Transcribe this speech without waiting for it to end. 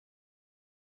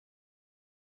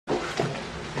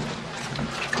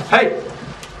Hey!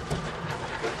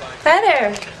 Hi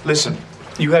there. Listen,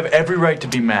 you have every right to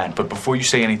be mad, but before you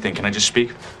say anything, can I just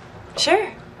speak?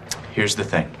 Sure. Here's the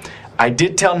thing. I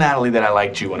did tell Natalie that I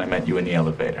liked you when I met you in the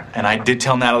elevator. And I did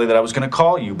tell Natalie that I was going to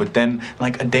call you, but then,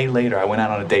 like, a day later, I went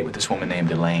out on a date with this woman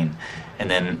named Elaine.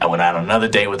 And then I went out on another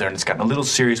date with her, and it's gotten a little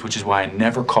serious, which is why I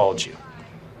never called you.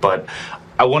 But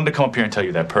I wanted to come up here and tell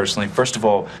you that personally. First of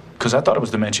all, because I thought it was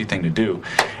the Menchie thing to do.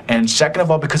 And second of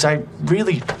all, because I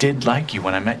really did like you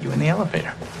when I met you in the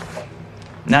elevator.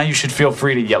 Now you should feel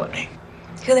free to yell at me.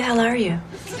 Who the hell are you?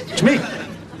 It's me.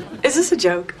 Is this a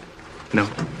joke? No.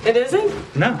 It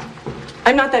isn't? No.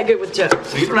 I'm not that good with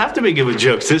jokes. You don't have to be good with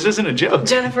jokes. This isn't a joke.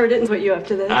 Jennifer didn't put you up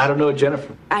to this. I don't know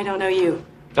Jennifer. I don't know you.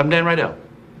 I'm Dan Rydell.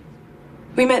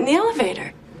 We met in the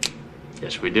elevator.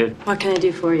 Yes, we did. What can I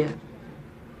do for you?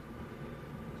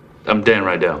 I'm Dan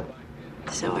Rydell.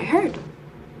 So I heard.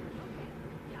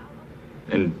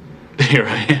 And here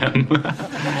I am.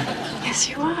 Yes,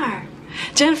 you are.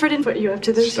 Jennifer didn't put you up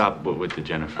to this. Stop with the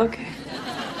Jennifer. Okay.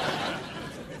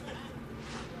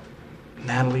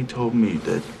 Natalie told me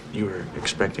that you were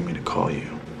expecting me to call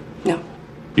you. No.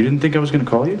 You didn't think I was going to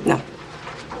call you? No.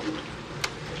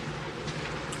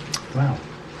 Wow.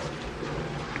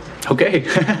 Okay.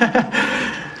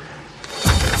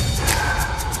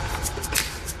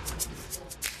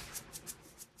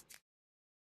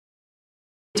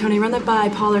 Tony, run that by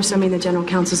Paul or somebody in the general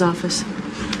counsel's office.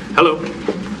 Hello.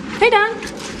 Hey, Dan.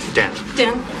 Dan.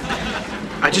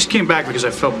 Dan. I just came back because I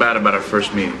felt bad about our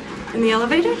first meeting. In the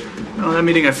elevator? Well, that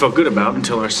meeting I felt good about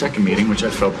until our second meeting, which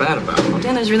I felt bad about.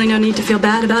 Dan, there's really no need to feel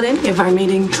bad about any of our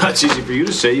meetings. That's easy for you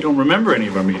to say. You don't remember any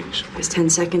of our meetings. It was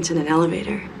 10 seconds in an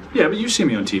elevator. Yeah, but you see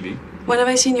me on TV. When have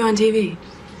I seen you on TV?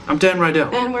 I'm Dan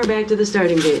Rydell. And we're back to the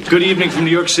starting gate. Good evening from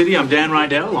New York City. I'm Dan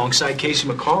Rydell, alongside Casey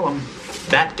McCall. I'm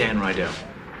that Dan Rydell.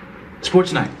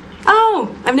 Sports Night.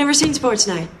 Oh, I've never seen Sports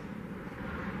Night.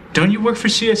 Don't you work for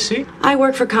CSC? I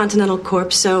work for Continental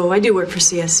Corp, so I do work for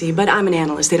CSC, but I'm an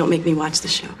analyst. They don't make me watch the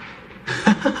show.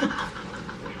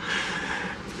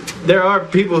 There are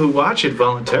people who watch it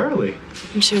voluntarily.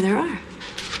 I'm sure there are.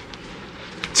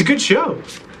 It's a good show.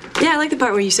 Yeah, I like the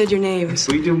part where you said your names.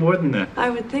 We do more than that. I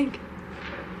would think.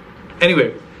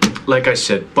 Anyway, like I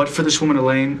said, but for this woman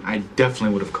Elaine, I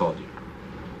definitely would have called you.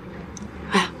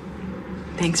 Well,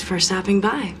 thanks for stopping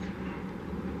by.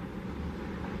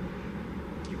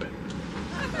 You bet.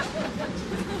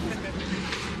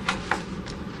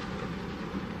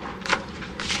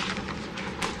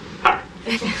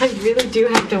 I really do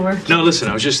have to work. No, listen,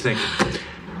 I was just thinking.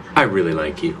 I really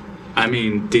like you. I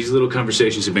mean, these little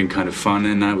conversations have been kind of fun,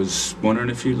 and I was wondering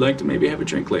if you'd like to maybe have a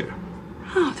drink later.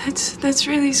 Oh, that's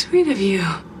really sweet of you.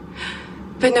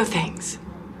 But no thanks.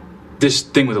 This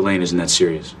thing with Elaine isn't that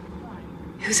serious.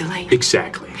 Who's Elaine?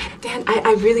 Exactly. Dan,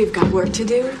 I really have got work to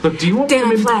do. Look, do you want Dan,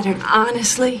 me to I'm flattered,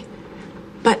 honestly.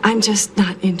 But I'm just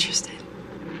not interested.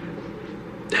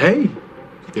 Hey,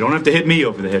 you don't have to hit me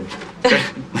over the head. Okay?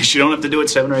 At least you don't have to do it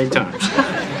 7 or 8 times.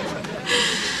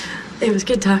 It was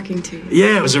good talking to you.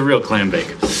 Yeah, it was a real clam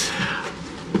bake.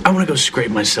 I want to go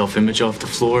scrape my self-image off the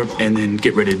floor and then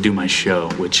get ready to do my show,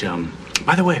 which,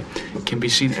 by the way, can be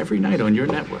seen every night on your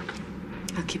network.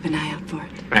 I'll keep an eye out for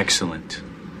it. Excellent.